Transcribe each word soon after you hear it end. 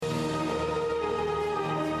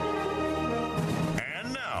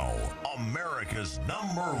America's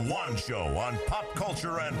 #1 show on pop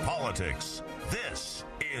culture and politics. This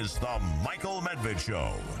is The Michael Medved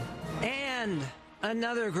Show. And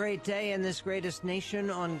another great day in this greatest nation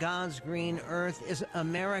on God's green earth is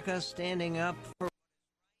America standing up for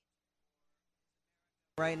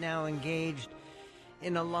right now engaged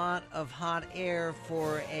in a lot of hot air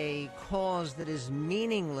for a cause that is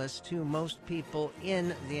meaningless to most people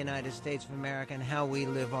in the United States of America and how we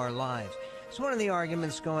live our lives. It's one of the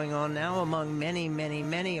arguments going on now among many, many,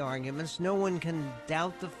 many arguments. No one can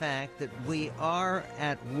doubt the fact that we are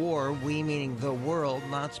at war, we meaning the world,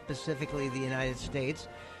 not specifically the United States,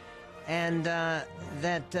 and that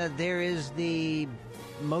there is the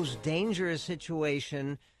most dangerous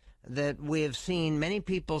situation that we have seen. Many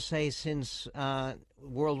people say since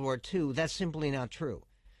World War II. That's simply not true.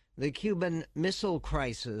 The Cuban Missile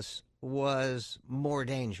Crisis was more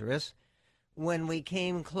dangerous. When we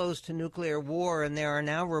came close to nuclear war, and there are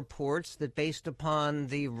now reports that based upon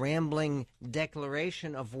the rambling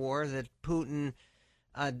declaration of war that Putin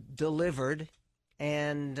delivered,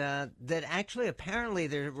 and that actually apparently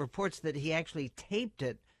there are reports that he actually taped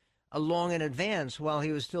it long in advance while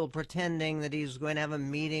he was still pretending that he was going to have a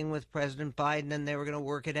meeting with President Biden and they were going to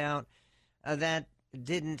work it out. That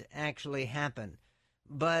didn't actually happen.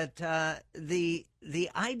 But the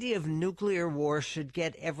idea of nuclear war should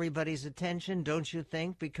get everybody's attention, don't you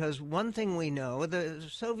think? Because one thing we know, the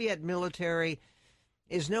Soviet military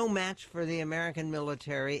is no match for the American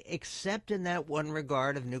military, except in that one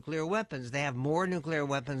regard of nuclear weapons. They have more nuclear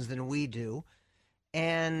weapons than we do.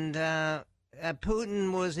 And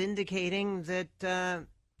Putin was indicating that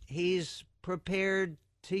he's prepared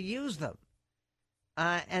to use them.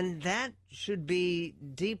 And that should be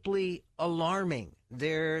deeply alarming.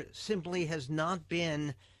 There simply has not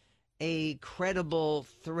been a credible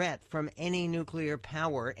threat from any nuclear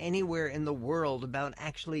power anywhere in the world about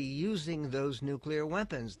actually using those nuclear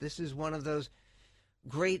weapons. This is one of those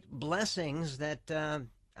great blessings that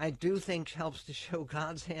I do think helps to show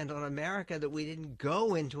God's hand on America, that we didn't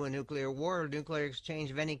go into a nuclear war or nuclear exchange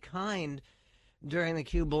of any kind during the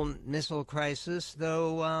Cuban Missile Crisis,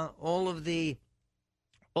 though all of the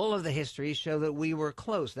histories show that we were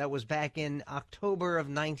close. That was back in October of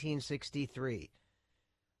 1963.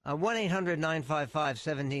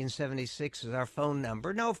 1-800-955-1776 is our phone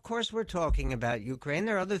number. Now, of course, we're talking about Ukraine.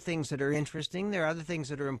 There are other things that are interesting. There are other things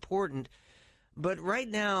that are important. But right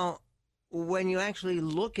now, when you actually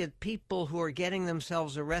look at people who are getting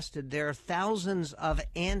themselves arrested, there are thousands of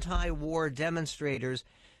anti-war demonstrators,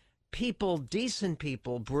 people, decent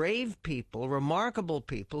people, brave people, remarkable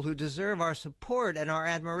people who deserve our support and our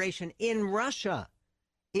admiration in Russia,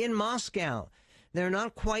 in Moscow. They're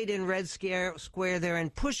not quite in Red Square. They're in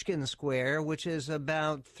Pushkin Square, which is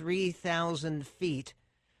about 3,000 feet,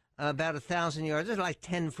 about 1,000 yards. It's like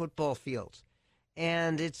 10 football fields.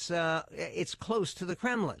 And it's close to the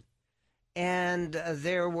Kremlin. And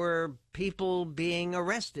there were people being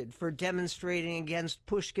arrested for demonstrating against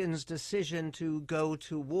Pushkin's decision to go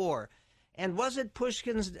to war. And was it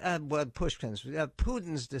Putin's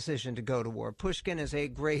decision to go to war? Pushkin is a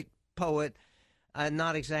great poet,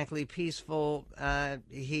 not exactly peaceful.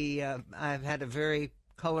 I've had a very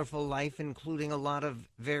colorful life, including a lot of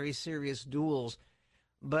very serious duels.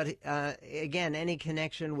 But again, any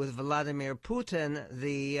connection with Vladimir Putin,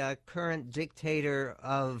 the current dictator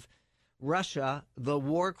of Russia, the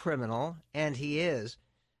war criminal, and he is,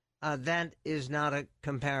 that is not a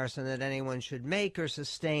comparison that anyone should make or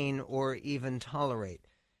sustain or even tolerate.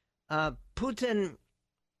 Putin,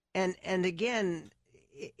 and again,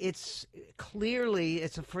 it's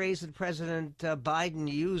a phrase that President Biden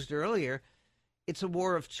used earlier, it's a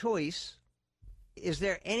war of choice. Is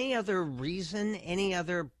there any other reason, any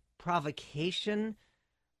other provocation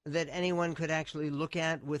that anyone could actually look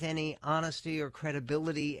at with any honesty or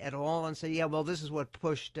credibility at all and say, yeah, well, this is what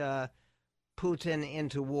pushed Putin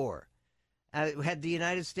into war? Had the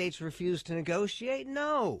United States refused to negotiate?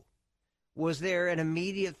 No. Was there an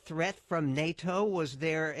immediate threat from NATO? Was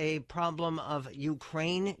there a problem of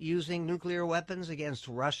Ukraine using nuclear weapons against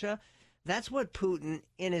Russia? That's what Putin,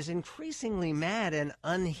 in his increasingly mad and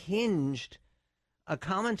unhinged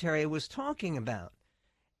commentary, was talking about.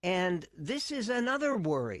 And this is another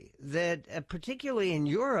worry that, particularly in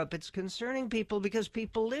Europe, it's concerning people because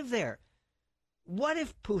people live there. What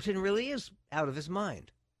if Putin really is out of his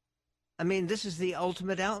mind? I mean, this is the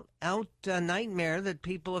ultimate nightmare that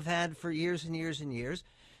people have had for years and years and years,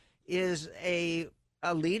 is a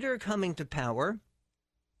leader coming to power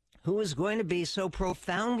who is going to be so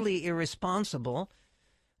profoundly irresponsible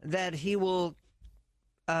that he will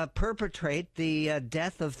perpetrate the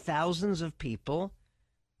death of thousands of people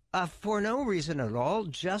for no reason at all,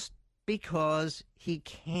 just because he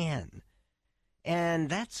can. And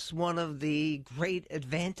that's one of the great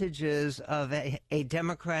advantages of a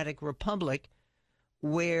democratic republic,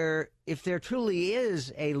 where if there truly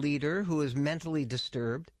is a leader who is mentally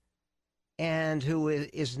disturbed and who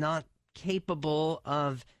is not capable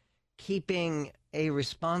of keeping a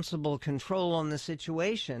responsible control on the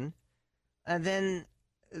situation, then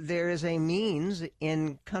there is a means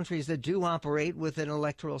in countries that do operate with an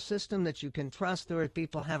electoral system that you can trust, where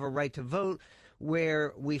people have a right to vote,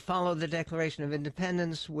 where we follow the Declaration of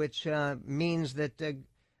Independence, which means that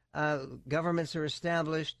governments are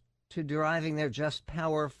established to deriving their just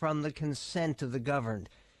power from the consent of the governed.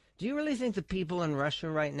 Do you really think the people in Russia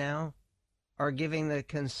right now are giving the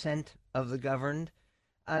consent of the governed?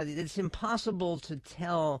 It's impossible to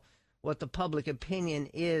tell what the public opinion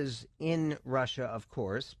is in Russia, of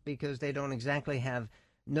course, because they don't exactly have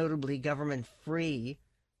notably government-free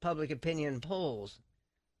public opinion polls.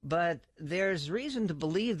 But there's reason to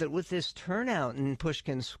believe that with this turnout in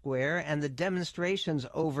Pushkin Square and the demonstrations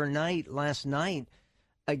overnight last night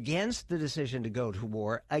against the decision to go to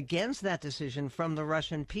war, against that decision from the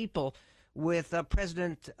Russian people, with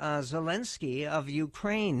President Zelensky of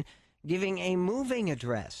Ukraine giving a moving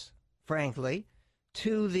address, frankly,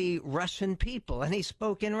 to the Russian people. And he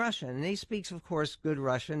spoke in Russian. And he speaks, of course, good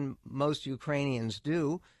Russian. Most Ukrainians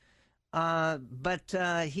do. But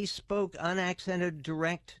he spoke unaccented,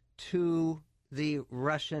 direct to the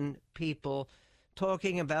Russian people,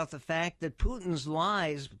 talking about the fact that Putin's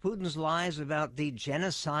lies about the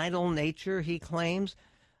genocidal nature, he claims,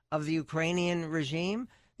 of the Ukrainian regime.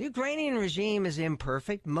 The Ukrainian regime is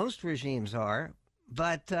imperfect. Most regimes are.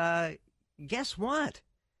 But guess what?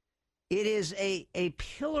 It is a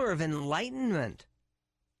pillar of enlightenment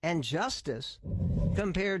and justice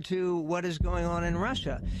compared to what is going on in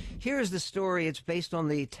Russia. Here's the story. It's based on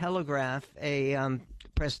the Telegraph, a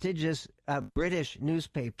prestigious British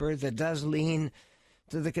newspaper that does lean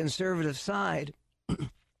to the conservative side.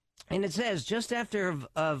 And it says, just after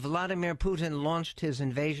Vladimir Putin launched his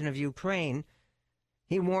invasion of Ukraine,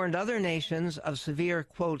 he warned other nations of severe,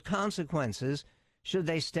 quote, consequences should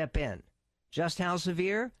they step in. Just how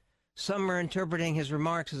severe? Some are interpreting his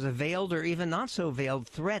remarks as a veiled or even not so veiled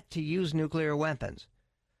threat to use nuclear weapons.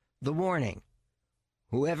 The warning: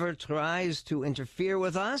 whoever tries to interfere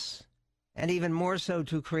with us, and even more so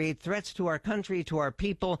to create threats to our country, to our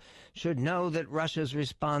people, should know that Russia's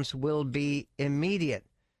response will be immediate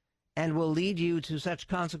and will lead you to such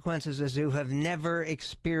consequences as you have never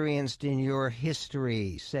experienced in your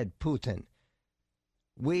history, said Putin.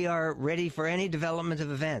 We are ready for any development of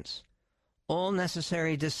events. All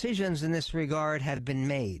necessary decisions in this regard have been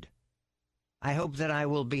made. I hope that I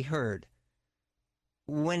will be heard.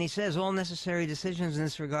 When he says all necessary decisions in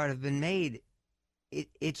this regard have been made,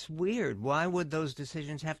 it's weird. Why would those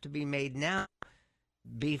decisions have to be made now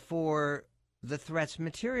before the threats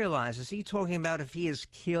materialize? Is he talking about if he is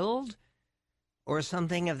killed or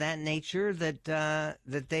something of that nature that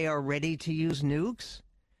they are ready to use nukes?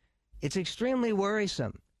 It's extremely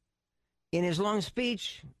worrisome. In his long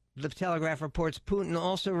speech, the Telegraph reports, Putin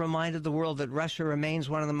also reminded the world that Russia remains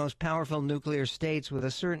one of the most powerful nuclear states with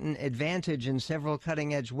a certain advantage in several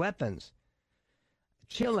cutting-edge weapons.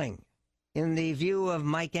 Chilling. In the view of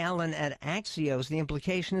Mike Allen at Axios, the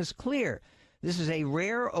implication is clear. This is a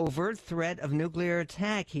rare overt threat of nuclear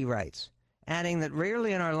attack, he writes, adding that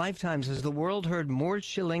rarely in our lifetimes has the world heard more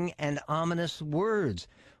chilling and ominous words.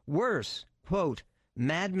 Worse, quote,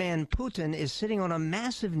 Madman Putin is sitting on a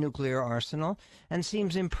massive nuclear arsenal and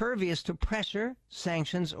seems impervious to pressure,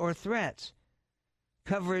 sanctions, or threats.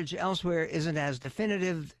 Coverage elsewhere isn't as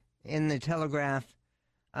definitive. In the Telegraph,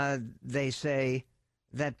 they say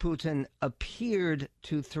that Putin appeared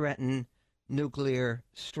to threaten nuclear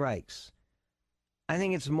strikes. I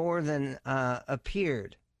think it's more than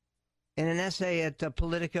appeared. In an essay at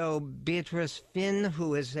Politico, Beatrice Finn,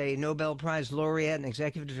 who is a Nobel Prize laureate and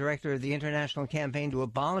executive director of the International Campaign to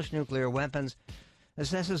Abolish Nuclear Weapons,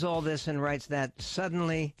 assesses all this and writes that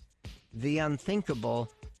suddenly the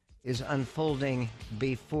unthinkable is unfolding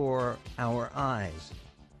before our eyes.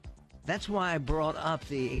 That's why I brought up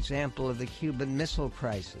the example of the Cuban Missile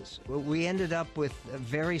Crisis. We ended up with a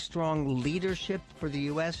very strong leadership for the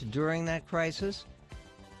U.S. during that crisis.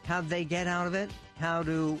 How'd they get out of it? How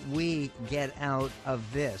do we get out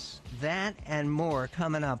of this? That and more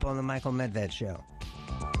coming up on the Michael Medved Show.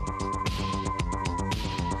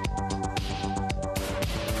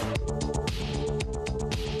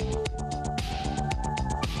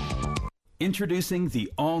 Introducing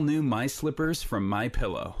the all-new My Slippers from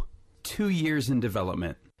MyPillow. 2 years in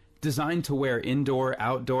development. Designed to wear indoor,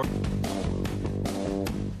 outdoor.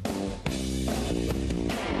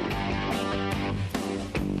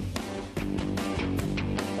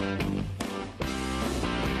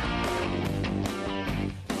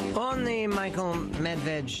 On the Michael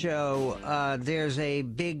Medved show, there's a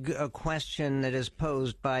big question that is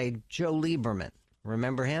posed by Joe Lieberman.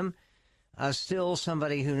 Remember him? Still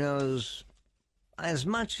somebody who knows as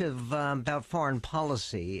much about foreign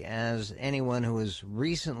policy as anyone who has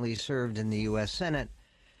recently served in the U.S. Senate.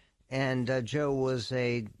 And Joe was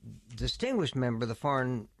a distinguished member of the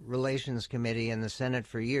Foreign Relations Committee in the Senate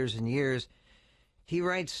for years and years. He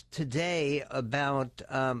writes today about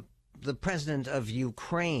the president of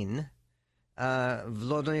Ukraine,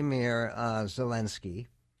 Volodymyr Zelensky,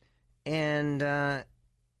 and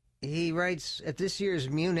he writes, at this year's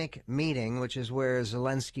Munich meeting, which is where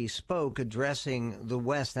Zelensky spoke, addressing the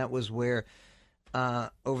West, that was where,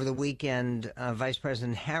 over the weekend, Vice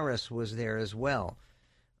President Harris was there as well.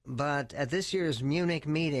 But at this year's Munich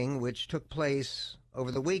meeting, which took place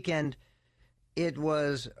over the weekend, it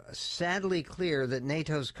was sadly clear that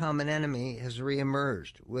NATO's common enemy has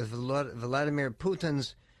reemerged, with Vladimir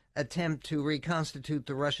Putin's attempt to reconstitute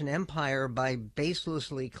the Russian Empire by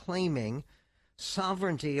baselessly claiming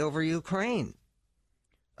sovereignty over Ukraine.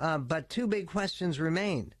 But two big questions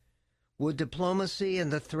remained. Would diplomacy and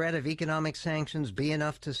the threat of economic sanctions be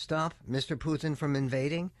enough to stop Mr. Putin from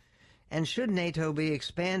invading? And should NATO be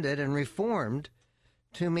expanded and reformed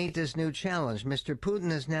to meet this new challenge? Mr.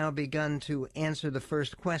 Putin has now begun to answer the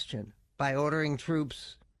first question by ordering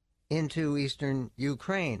troops into eastern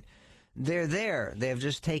Ukraine. They're there. They've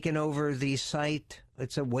just taken over the site.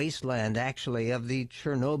 It's a wasteland, actually, of the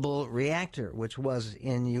Chernobyl reactor, which was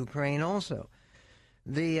in Ukraine also.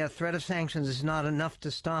 The threat of sanctions is not enough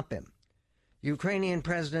to stop him. Ukrainian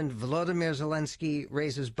President Volodymyr Zelensky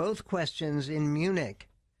raises both questions in Munich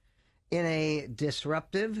in a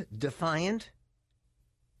disruptive, defiant,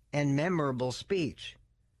 and memorable speech.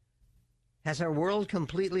 Has our world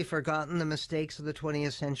completely forgotten the mistakes of the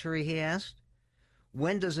 20th century, he asked?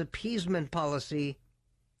 When does appeasement policy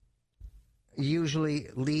usually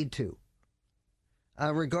lead to?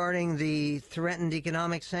 Regarding the threatened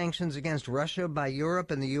economic sanctions against Russia by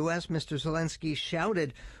Europe and the U.S., Mr. Zelensky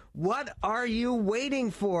shouted, "What are you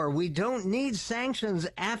waiting for? We don't need sanctions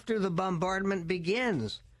after the bombardment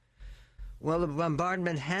begins." Well, the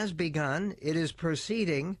bombardment has begun. It is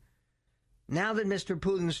proceeding. Now that Mr.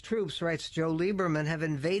 Putin's troops, writes Joe Lieberman, have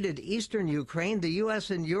invaded eastern Ukraine, the U.S.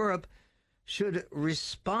 and Europe should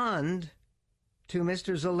respond to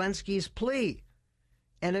Mr. Zelensky's plea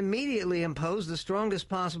and immediately impose the strongest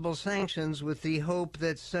possible sanctions with the hope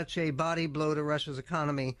that such a body blow to Russia's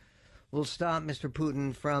economy will stop Mr.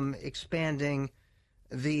 Putin from expanding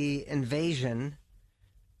the invasion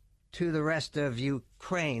to the rest of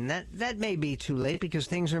Ukraine. That may be too late because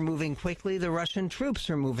things are moving quickly. The Russian troops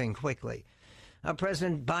are moving quickly.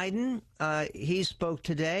 President Biden, he spoke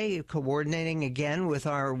today, coordinating again with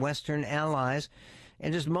our Western allies.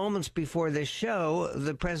 And just moments before this show,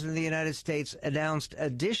 the President of the United States announced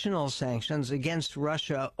additional sanctions against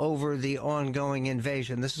Russia over the ongoing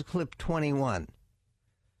invasion. This is clip 21.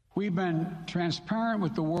 We've been transparent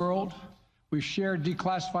with the world. We've shared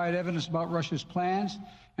declassified evidence about Russia's plans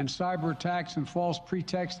and cyber attacks and false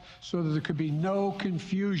pretexts so that there could be no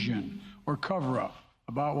confusion or cover-up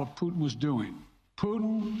about what Putin was doing.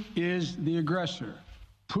 Putin is the aggressor.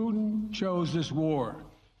 Putin chose this war,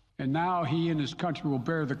 and now he and his country will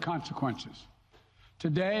bear the consequences.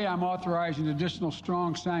 Today, I'm authorizing additional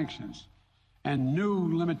strong sanctions and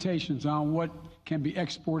new limitations on what can be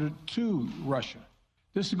exported to Russia.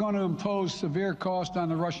 This is going to impose severe cost on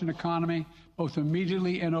the Russian economy, both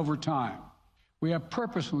immediately and over time. We have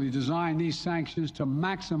purposely designed these sanctions to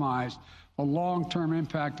maximize the long-term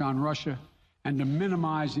impact on Russia and to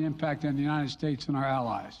minimize the impact on the United States and our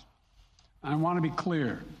allies. I want to be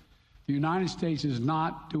clear. The United States is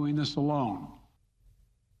not doing this alone.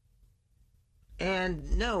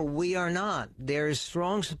 And no, we are not. There is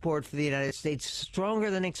strong support for the United States,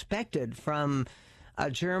 stronger than expected from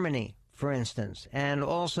Germany, for instance, and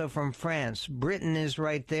also from France. Britain is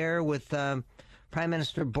right there with Prime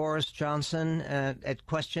Minister Boris Johnson at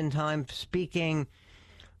question time speaking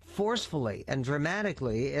forcefully and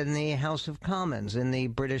dramatically in the House of Commons, in the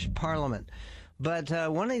British Parliament. But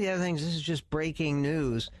one of the other things, this is just breaking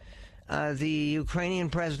news, the Ukrainian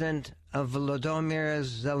President Volodymyr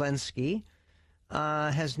Zelensky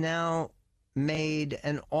has now made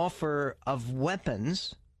an offer of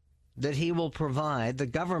weapons that he will provide, the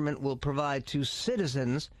government will provide to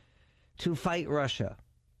citizens to fight Russia.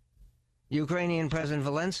 Ukrainian President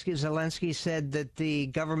Zelensky said that the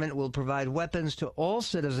government will provide weapons to all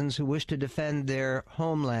citizens who wish to defend their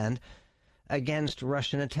homeland against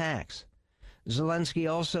Russian attacks. Zelensky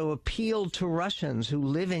also appealed to Russians who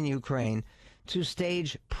live in Ukraine to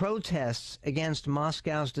stage protests against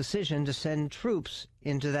Moscow's decision to send troops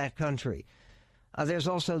into that country. There's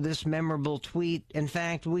also this memorable tweet. In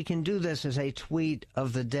fact, we can do this as a tweet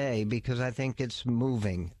of the day because I think it's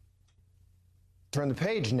moving. Turn the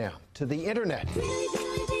page now to the internet.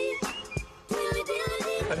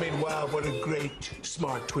 I mean, wow, what a great,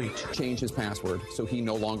 smart tweet. Change his password so he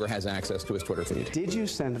no longer has access to his Twitter feed. Did you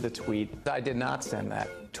send the tweet? I did not send that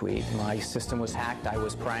tweet. My system was hacked. I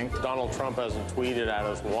was pranked. Donald Trump hasn't tweeted at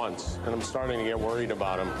us once, and I'm starting to get worried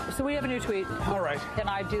about him. So we have a new tweet. All right. Can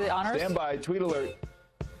I do the honors? Stand by. Tweet alert.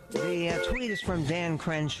 The tweet is from Dan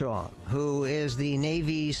Crenshaw, who is the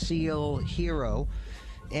Navy SEAL hero,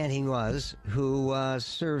 and he was, who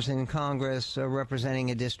serves in Congress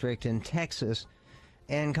representing a district in Texas.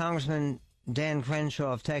 And Congressman Dan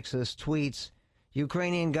Crenshaw of Texas tweets,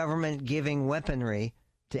 Ukrainian government giving weaponry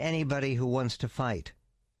to anybody who wants to fight.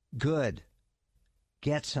 Good.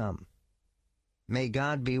 Get some. May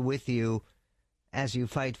God be with you as you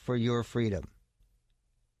fight for your freedom.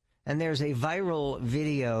 And there's a viral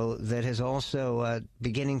video that is also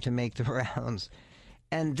beginning to make the rounds.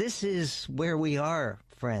 And this is where we are,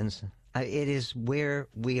 friends. It is where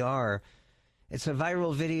we are. It's a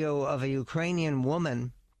viral video of a Ukrainian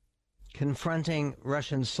woman confronting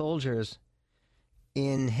Russian soldiers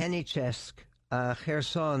in Henichesk,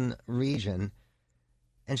 Kherson region,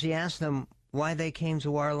 and she asked them why they came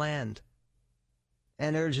to our land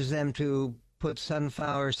and urges them to put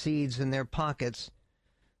sunflower seeds in their pockets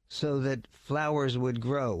so that flowers would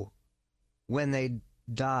grow when they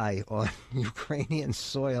die on Ukrainian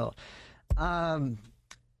soil.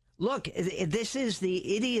 Look, this is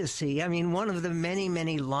the idiocy. I mean, one of the many,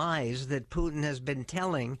 many lies that Putin has been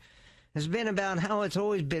telling has been about how it's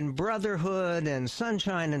always been brotherhood and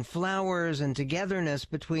sunshine and flowers and togetherness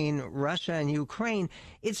between Russia and Ukraine.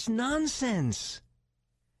 It's nonsense.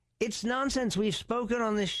 It's nonsense. We've spoken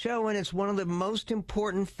on this show, and it's one of the most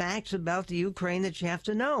important facts about the Ukraine that you have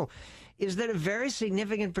to know, is that a very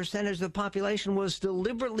significant percentage of the population was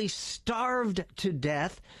deliberately starved to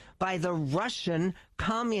death by the Russian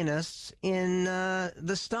communists in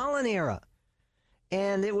the Stalin era.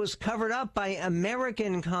 And it was covered up by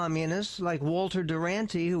American communists like Walter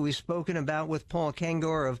Duranty, who we've spoken about with Paul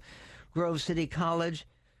Kengor of Grove City College,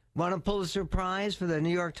 won a Pulitzer Prize for the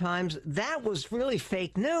New York Times. That was really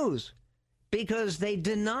fake news because they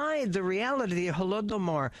denied the reality of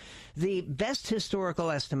Holodomor. The best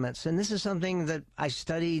historical estimates, and this is something that I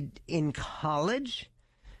studied in college,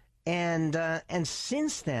 and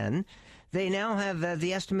since then, they now have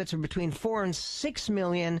the estimates are between 4 and 6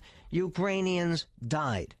 million Ukrainians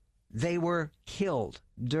died. They were killed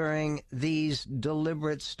during these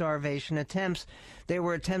deliberate starvation attempts. They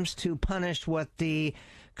were attempts to punish what the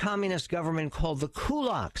communist government called the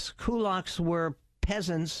kulaks. Kulaks were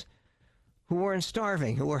peasants who weren't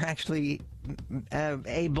starving, who were actually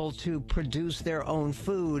able to produce their own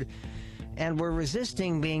food and were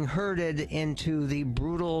resisting being herded into the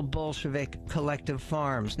brutal Bolshevik collective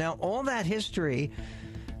farms. Now, all that history,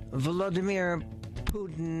 Vladimir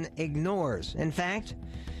Putin ignores. In fact,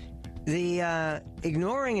 the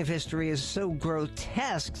ignoring of history is so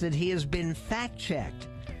grotesque that he has been fact-checked.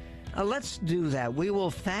 Let's do that. We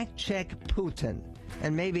will fact-check Putin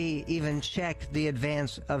and maybe even check the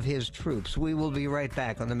advance of his troops. We will be right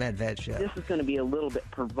back on the Medved Show. This is going to be a little bit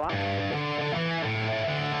provocative.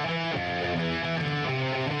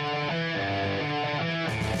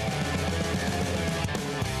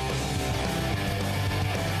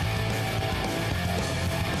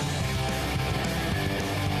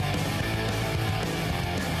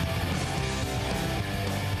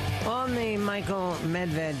 On the Michael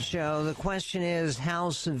Medved Show, the question is how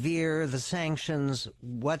severe the sanctions,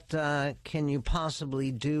 what can you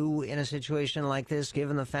possibly do in a situation like this,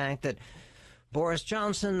 given the fact that Boris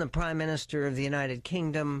Johnson, the Prime Minister of the United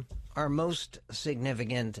Kingdom, our most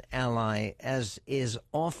significant ally, as is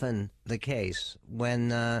often the case when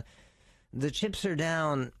the chips are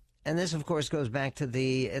down. And this, of course, goes back to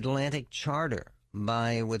the Atlantic Charter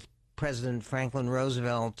with President Franklin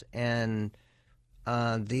Roosevelt and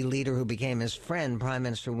the leader who became his friend, Prime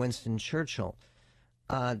Minister Winston Churchill,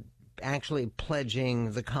 actually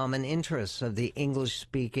pledging the common interests of the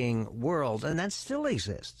English-speaking world. And that still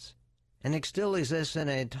exists. And it still exists in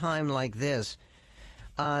a time like this.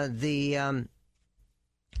 The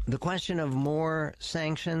question of more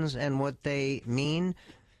sanctions and what they mean,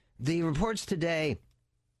 the reports today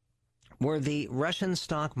were the Russian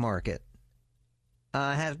stock market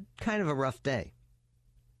had kind of a rough day.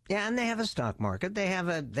 Yeah, and they have a stock market. They have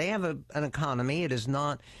an economy. It is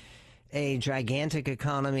not a gigantic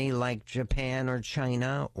economy like Japan or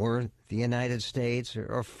China or the United States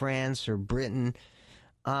or France or Britain.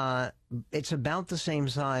 It's about the same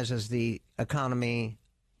size as the economy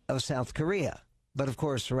of South Korea. But of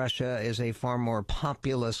course, Russia is a far more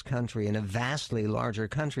populous country and a vastly larger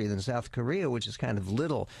country than South Korea, which is kind of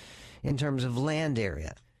little in terms of land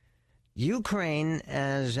area. Ukraine,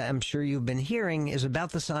 as I'm sure you've been hearing, is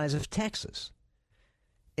about the size of Texas.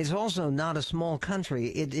 It's also not a small country.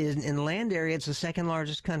 It is, in land area, it's the second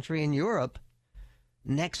largest country in Europe,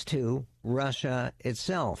 next to Russia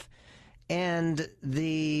itself. And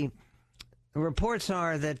the reports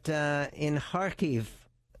are that in Kharkiv,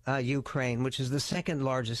 Ukraine, which is the second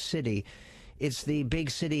largest city, it's the big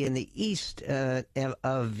city in the east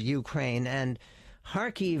of Ukraine. And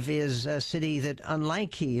Kharkiv is a city that,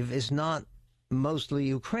 unlike Kyiv, is not mostly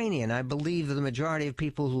Ukrainian. I believe the majority of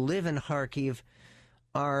people who live in Kharkiv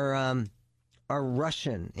are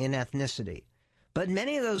Russian in ethnicity. But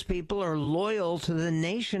many of those people are loyal to the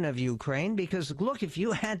nation of Ukraine because, look, if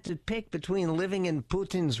you had to pick between living in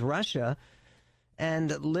Putin's Russia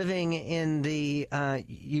and living in the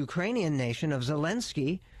Ukrainian nation of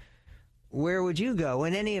Zelensky, where would you go?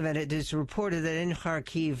 In any event, it is reported that in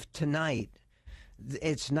Kharkiv tonight,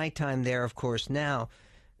 it's nighttime there, of course, now,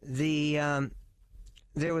 there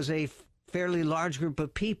was a fairly large group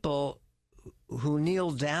of people who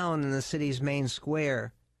kneeled down in the city's main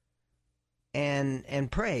square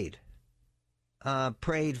and prayed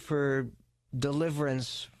for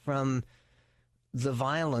deliverance from the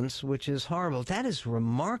violence, which is horrible. That is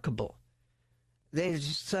remarkable. They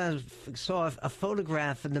just saw a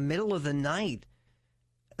photograph in the middle of the night,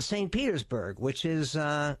 St. Petersburg, which is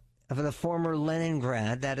of the former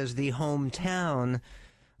Leningrad. That is the hometown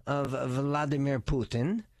of Vladimir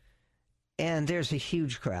Putin. And there's a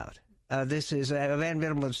huge crowd. This is, I haven't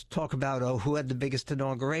been able to talk about who had the biggest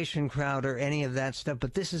inauguration crowd or any of that stuff,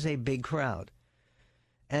 but this is a big crowd.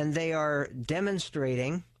 And they are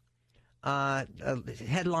demonstrating.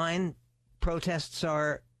 Headline, protests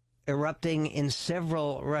are erupting in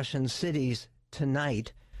several Russian cities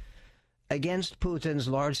tonight against Putin's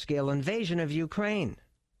large-scale invasion of Ukraine,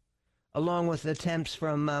 along with attempts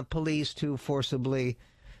from police to forcibly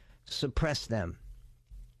suppress them.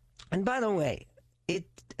 And by the way,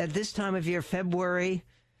 at this time of year, February,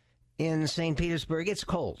 in St. Petersburg, it's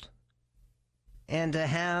cold. And to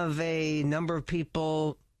have a number of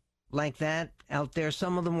people like that out there,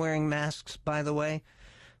 some of them wearing masks, by the way,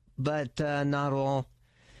 but not all.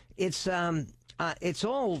 It's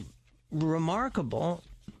all remarkable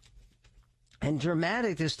and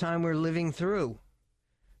dramatic this time we're living through.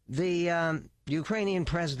 The Ukrainian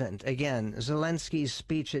president, again, Zelensky's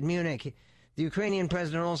speech at Munich, the Ukrainian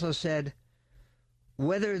president also said,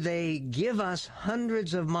 whether they give us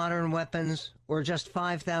hundreds of modern weapons or just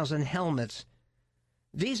 5,000 helmets,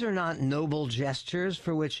 these are not noble gestures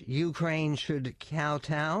for which Ukraine should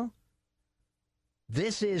kowtow.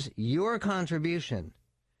 This is your contribution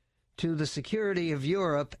to the security of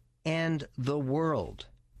Europe and the world.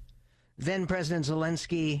 Then President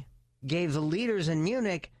Zelensky gave the leaders in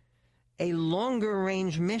Munich a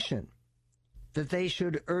longer-range mission that they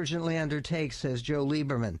should urgently undertake, says Joe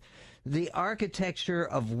Lieberman. The architecture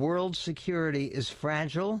of world security is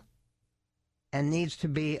fragile and needs to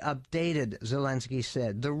be updated, Zelensky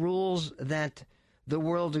said. The rules that the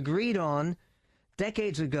world agreed on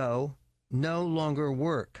decades ago no longer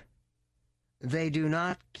work. They do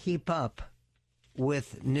not keep up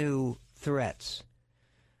with new threats.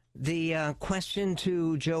 The question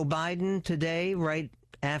to Joe Biden today, right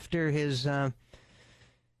after his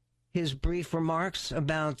brief remarks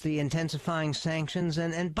about the intensifying sanctions,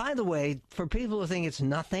 and by the way, for people who think it's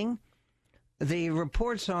nothing, the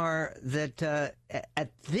reports are that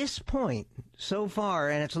at this point, so far,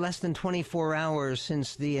 and it's less than 24 hours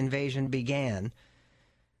since the invasion began,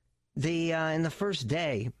 in the first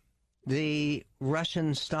day, the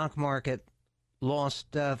Russian stock market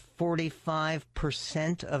lost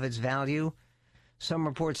 45% of its value. Some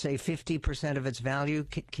reports say 50% of its value.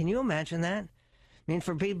 Can you imagine that? I mean,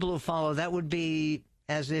 for people who follow, that would be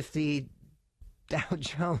as if the Dow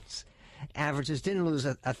Jones averages didn't lose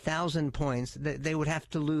 1,000 points. They would have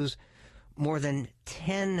to lose more than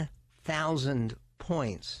 10,000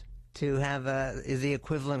 points to have the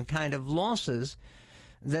equivalent kind of losses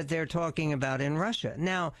that they're talking about in Russia.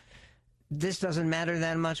 Now, this doesn't matter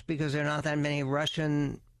that much because there are not that many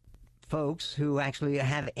Russian folks who actually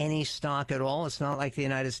have any stock at all. It's not like the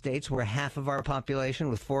United States where half of our population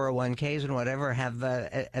with 401ks and whatever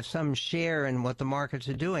have some share in what the markets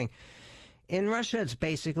are doing. In Russia, it's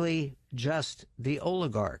basically just the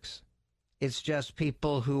oligarchs. It's just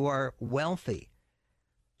people who are wealthy.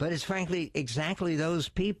 But it's frankly exactly those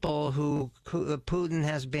people who Putin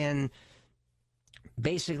has been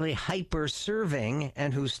basically hyper-serving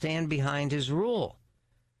and who stand behind his rule.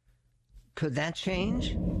 Could that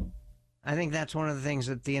change? I think that's one of the things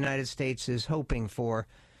that the United States is hoping for.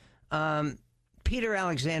 Peter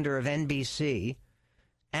Alexander of NBC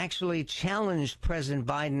actually challenged President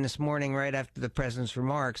Biden this morning right after the president's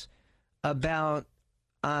remarks about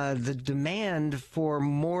the demand for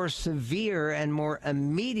more severe and more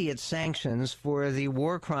immediate sanctions for the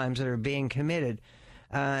war crimes that are being committed.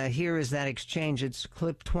 Here is that exchange. It's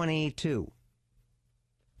clip 22.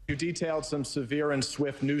 You detailed some severe and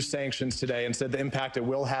swift new sanctions today and said the impact it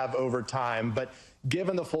will have over time. But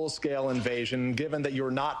given the full-scale invasion, given that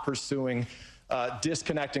you're not pursuing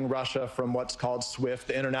disconnecting Russia from what's called SWIFT,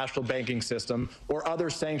 the international banking system, or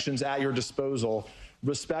other sanctions at your disposal,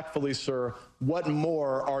 respectfully, sir, what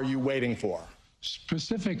more are you waiting for?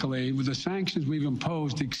 Specifically, the sanctions we've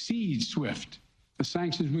imposed exceed SWIFT. The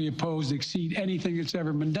sanctions we imposed exceed anything that's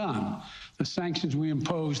ever been done. The sanctions we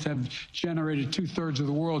imposed have generated 2/3 of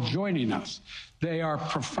the world joining us. They are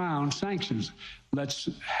profound sanctions. Let's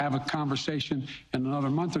have a conversation in another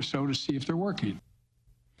month or so to see if they're working.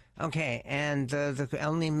 Okay, and the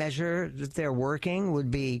only measure that they're working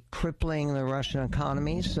would be crippling the Russian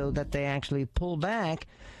economy so that they actually pull back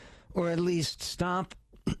or at least stop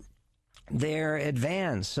their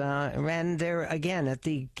advance. And they're, again, at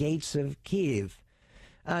the gates of Kyiv.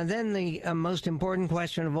 Then the most important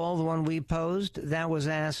question of all, the one we posed, that was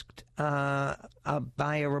asked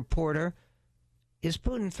by a reporter, is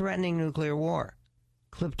Putin threatening nuclear war?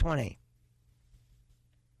 Clip 20.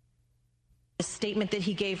 The statement that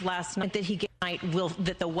he gave last night, that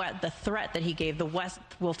the threat that he gave, the West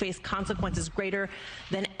will face consequences greater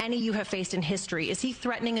than any you have faced in history. Is he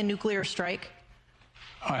threatening a nuclear strike?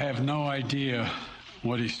 I have no idea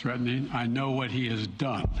what he's threatening. I know what he has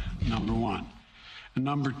done, number one. And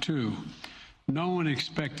number two, no one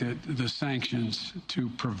expected the sanctions to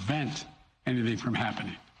prevent anything from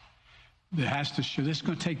happening. This is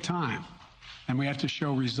going to take time, and we have to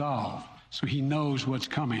show resolve so he knows what's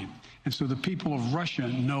coming. And so the people of Russia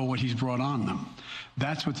know what he's brought on them.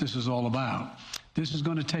 That's what this is all about. This is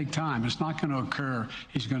going to take time. It's not going to occur.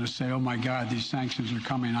 He's going to say, oh, my God, these sanctions are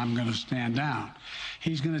coming. I'm going to stand down.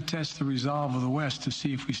 He's going to test the resolve of the West to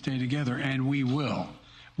see if we stay together, and we will.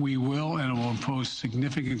 We will, and it will impose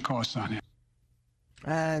significant costs on him.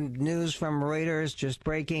 And news from Reuters just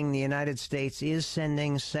breaking, the United States is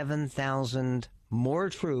sending 7,000 more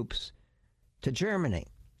troops to Germany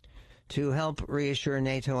to help reassure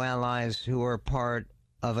NATO allies who are part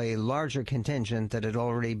of a larger contingent that had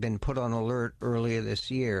already been put on alert earlier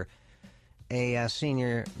this year, a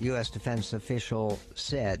senior U.S. defense official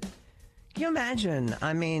said. Can you imagine?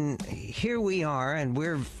 I mean, here we are, and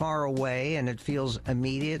we're far away, and it feels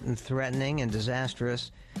immediate and threatening and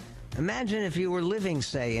disastrous. Imagine if you were living,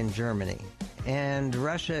 say, in Germany, and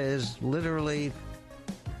Russia is literally,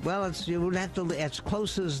 well, you would have to, as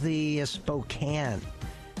close as the Spokane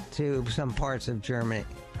to some parts of Germany,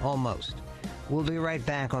 almost. We'll be right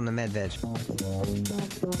back on the Medved.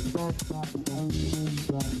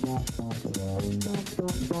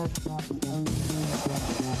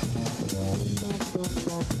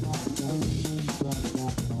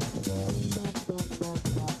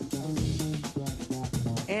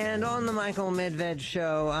 And on the Michael Medved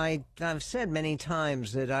Show, I've said many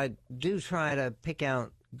times that I do try to pick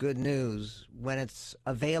out good news when it's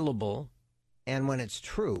available and when it's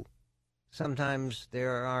true. Sometimes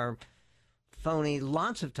there are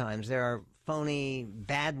lots of times there are phony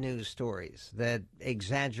bad news stories that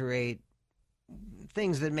exaggerate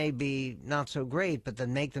things that may be not so great, but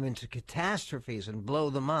then make them into catastrophes and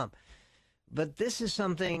blow them up. But this is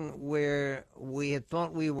something where we had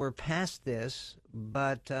thought we were past this,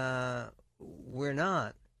 but we're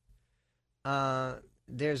not.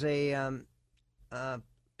 There's a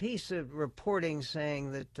piece of reporting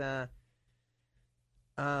saying that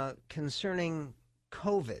concerning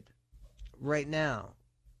COVID right now,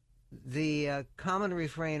 the common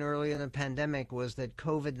refrain early in the pandemic was that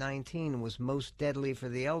COVID-19 was most deadly for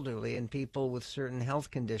the elderly and people with certain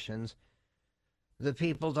health conditions. The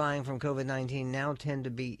people dying from COVID-19 now tend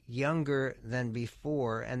to be younger than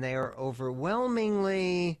before, and they are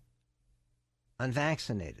overwhelmingly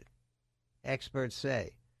unvaccinated, experts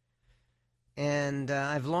say. And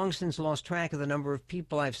I've long since lost track of the number of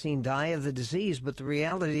people I've seen die of the disease, but the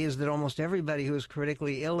reality is that almost everybody who is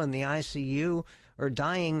critically ill in the ICU or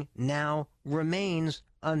dying now remains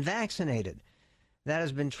unvaccinated. That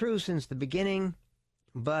has been true since the beginning,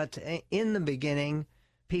 but in the beginning,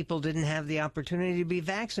 people didn't have the opportunity to be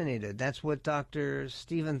vaccinated. That's what Dr.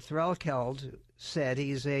 Stephen Threlkeld said.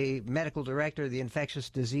 He's a medical director of the infectious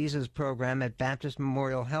diseases program at Baptist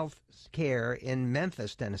Memorial Health Care in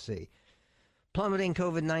Memphis, Tennessee. Plummeting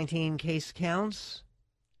COVID-19 case counts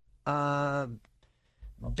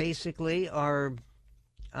basically are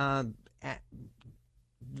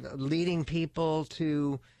leading people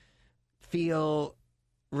to feel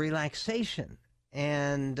relaxation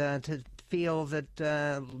and to feel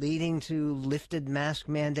that leading to lifted mask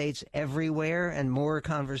mandates everywhere and more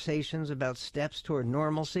conversations about steps toward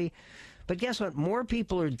normalcy. But guess what? More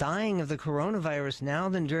people are dying of the coronavirus now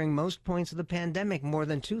than during most points of the pandemic. More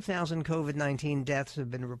than 2,000 COVID-19 deaths have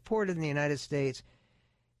been reported in the United States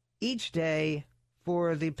each day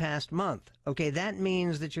for the past month. Okay, that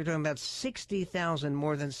means that you're talking about 60,000,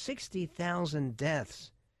 more than 60,000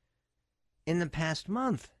 deaths in the past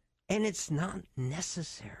month. And it's not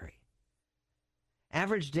necessary.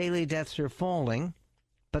 Average daily deaths are falling,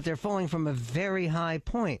 but they're falling from a very high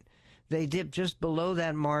point. They dipped just below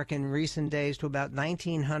that mark in recent days to about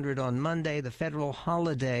 1,900 on Monday. The federal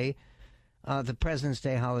holiday, the President's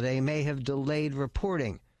Day holiday, may have delayed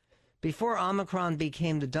reporting. Before Omicron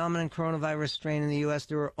became the dominant coronavirus strain in the U.S.,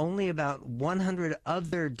 there were only about 100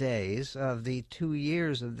 other days of the 2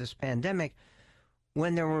 years of this pandemic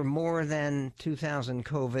when there were more than 2,000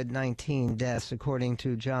 COVID-19 deaths, according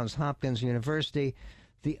to Johns Hopkins University.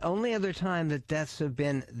 The only other time that deaths have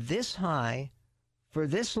been this high for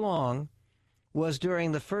this long was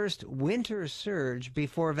during the first winter surge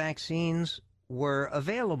before vaccines were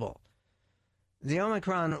available. The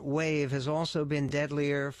Omicron wave has also been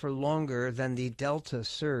deadlier for longer than the Delta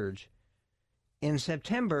surge. In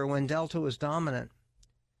September, when Delta was dominant,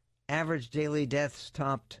 average daily deaths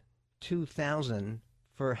topped 2,000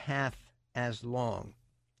 for half as long.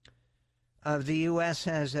 The U.S.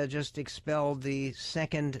 has just expelled the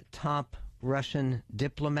second top Russian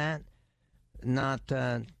diplomat. Not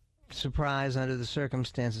surprise under the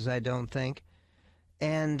circumstances, I don't think.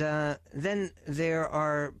 And then there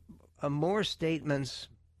are more statements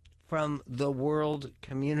from the world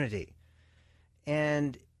community.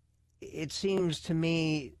 And it seems to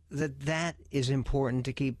me that that is important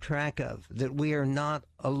to keep track of, that we are not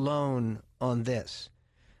alone on this.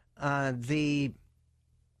 Putin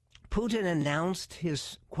announced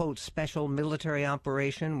his, quote, special military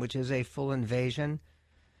operation, which is a full invasion.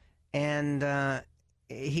 And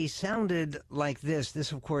he sounded like this.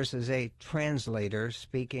 This, of course, is a translator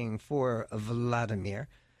speaking for Vladimir.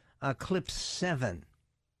 Clip 7.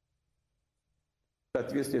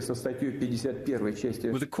 With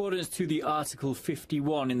accordance to the Article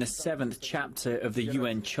 51 in the 7th chapter of the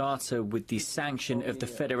UN Charter, with the sanction of the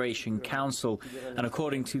Federation Council, and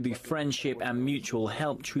according to the Friendship and Mutual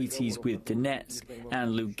Help treaties with Donetsk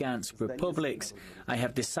and Lugansk republics, I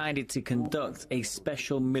have decided to conduct a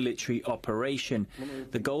special military operation.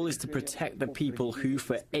 The goal is to protect the people who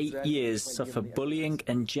for 8 years suffer bullying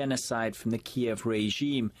and genocide from the Kiev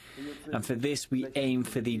regime. And for this we aim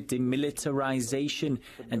for the demilitarization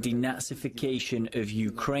and denazification of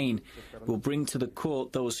Ukraine. Will bring to the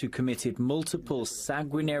court those who committed multiple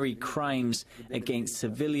sanguinary crimes against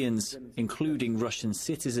civilians, including Russian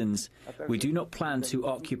citizens. We do not plan to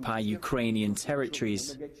occupy Ukrainian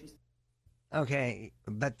territories. Okay,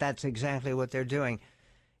 but that's exactly what they're doing.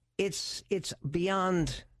 It's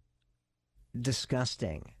beyond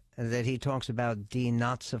disgusting that he talks about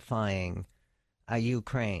denazifying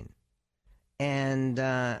Ukraine. And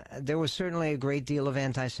there was certainly a great deal of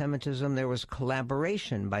anti-Semitism. There was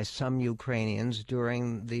collaboration by some Ukrainians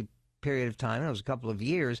during the period of time, it was a couple of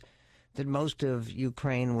years, that most of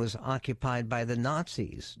Ukraine was occupied by the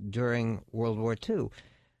Nazis during World War II.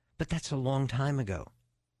 But that's a long time ago.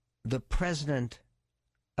 The president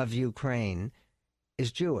of Ukraine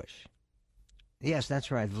is Jewish. Yes,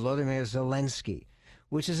 that's right, Volodymyr Zelensky,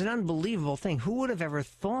 which is an unbelievable thing. Who would have ever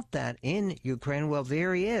thought that in Ukraine? Well,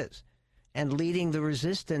 there he is, and leading the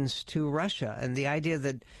resistance to Russia. And the idea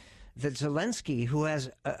that Zelensky, who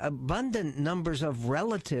has abundant numbers of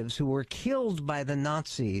relatives who were killed by the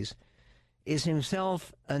Nazis, is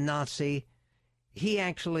himself a Nazi. He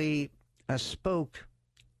actually spoke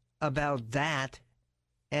about that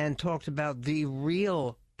and talked about the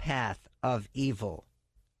real path of evil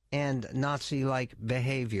and Nazi-like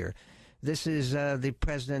behavior. This is the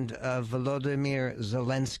president of Volodymyr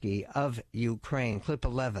Zelensky of Ukraine. Clip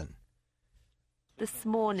 11. This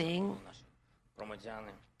morning,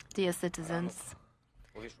 dear citizens,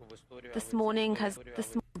 this morning has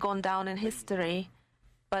gone down in history,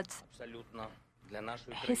 but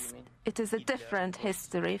it is a different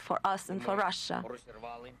history for us and for Russia.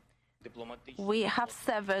 We have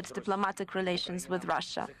severed diplomatic relations with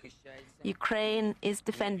Russia. Ukraine is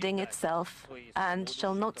defending itself and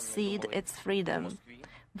shall not cede its freedom.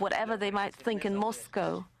 Whatever they might think in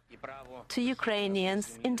Moscow, to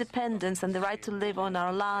Ukrainians, independence and the right to live on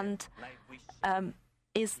our land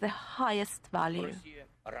is the highest value.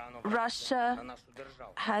 Russia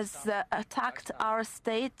has attacked our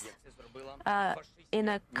state in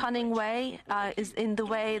a cunning way, is in the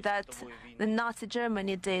way that the Nazi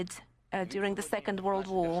Germany did during the Second World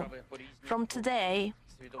War. From today,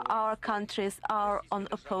 our countries are on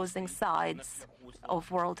opposing sides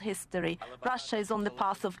of world history. Russia is on the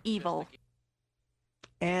path of evil.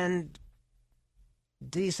 And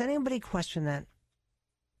does anybody question that?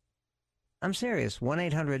 I'm serious.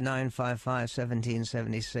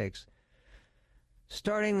 1-800-955-1776.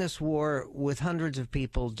 Starting this war with hundreds of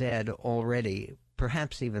people dead already,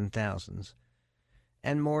 perhaps even thousands,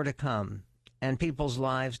 and more to come, and people's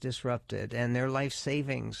lives disrupted, and their life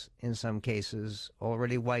savings, in some cases,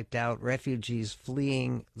 already wiped out, refugees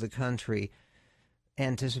fleeing the country,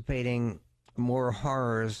 anticipating more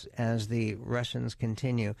horrors as the Russians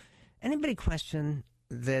continue. Anybody question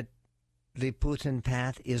that the Putin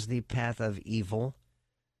path is the path of evil?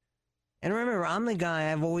 And remember, I'm the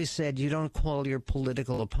guy, I've always said, you don't call your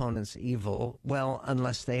political opponents evil, well,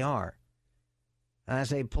 unless they are.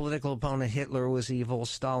 As a political opponent, Hitler was evil,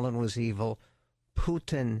 Stalin was evil,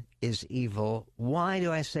 Putin is evil. Why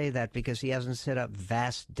do I say that? Because he hasn't set up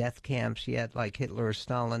vast death camps yet, like Hitler or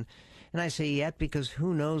Stalin. And I say yet because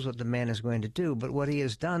who knows what the man is going to do. But what he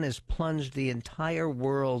has done is plunged the entire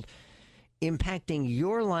world, impacting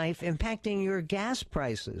your life, impacting your gas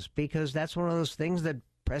prices, because that's one of those things that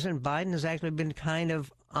President Biden has actually been kind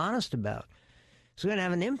of honest about. It's going to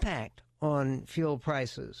have an impact on fuel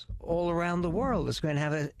prices all around the world. It's going to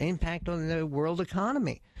have an impact on the world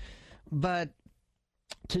economy. But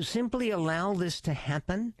to simply allow this to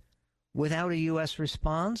happen without a U.S.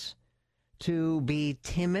 response, to be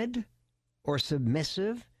timid or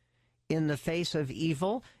submissive in the face of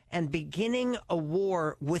evil, and beginning a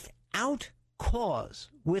war without cause,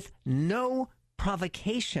 with no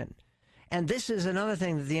provocation. And this is another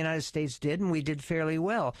thing that the United States did, and we did fairly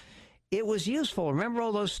well. It was useful. Remember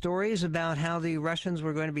all those stories about how the Russians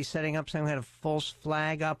were going to be setting up some kind of false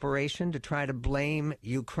flag operation to try to blame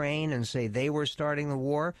Ukraine and say they were starting the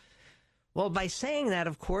war? Well, by saying that,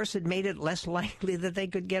 of course, it made it less likely that they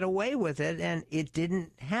could get away with it, and it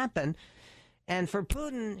didn't happen. And for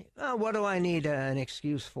Putin, what do I need an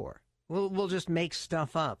excuse for? We'll just make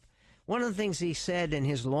stuff up. One of the things he said in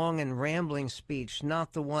his long and rambling speech,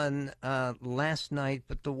 not the one last night,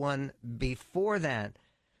 but the one before that,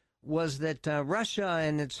 was that Russia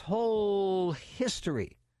in its whole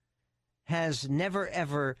history has never,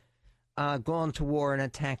 ever gone to war and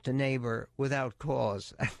attacked a neighbor without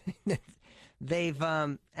cause. They've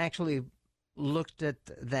actually looked at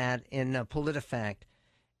that in PolitiFact,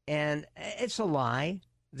 and it's a lie.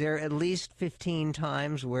 There are at least 15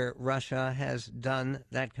 times where Russia has done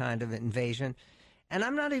that kind of invasion. And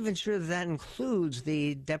I'm not even sure that includes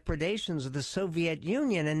the depredations of the Soviet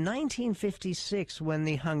Union. In 1956, when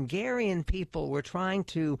the Hungarian people were trying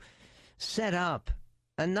to set up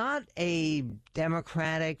not a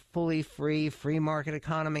democratic, fully free market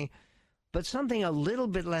economy, but something a little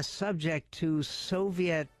bit less subject to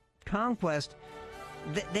Soviet conquest,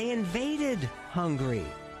 they invaded Hungary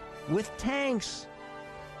with tanks.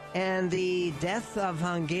 And the death of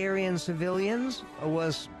Hungarian civilians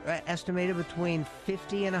was estimated between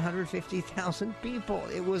 50 and 150,000 people.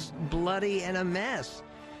 It was bloody and a mess.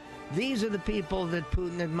 These are the people that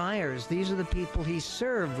Putin admires. These are the people he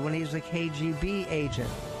served when he was a KGB agent.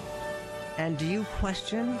 And do you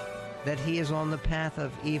question that he is on the path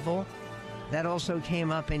of evil? That also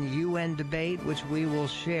came up in UN debate, which we will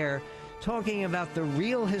share, talking about the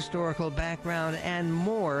real historical background and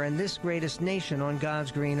more in this greatest nation on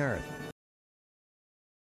God's green earth.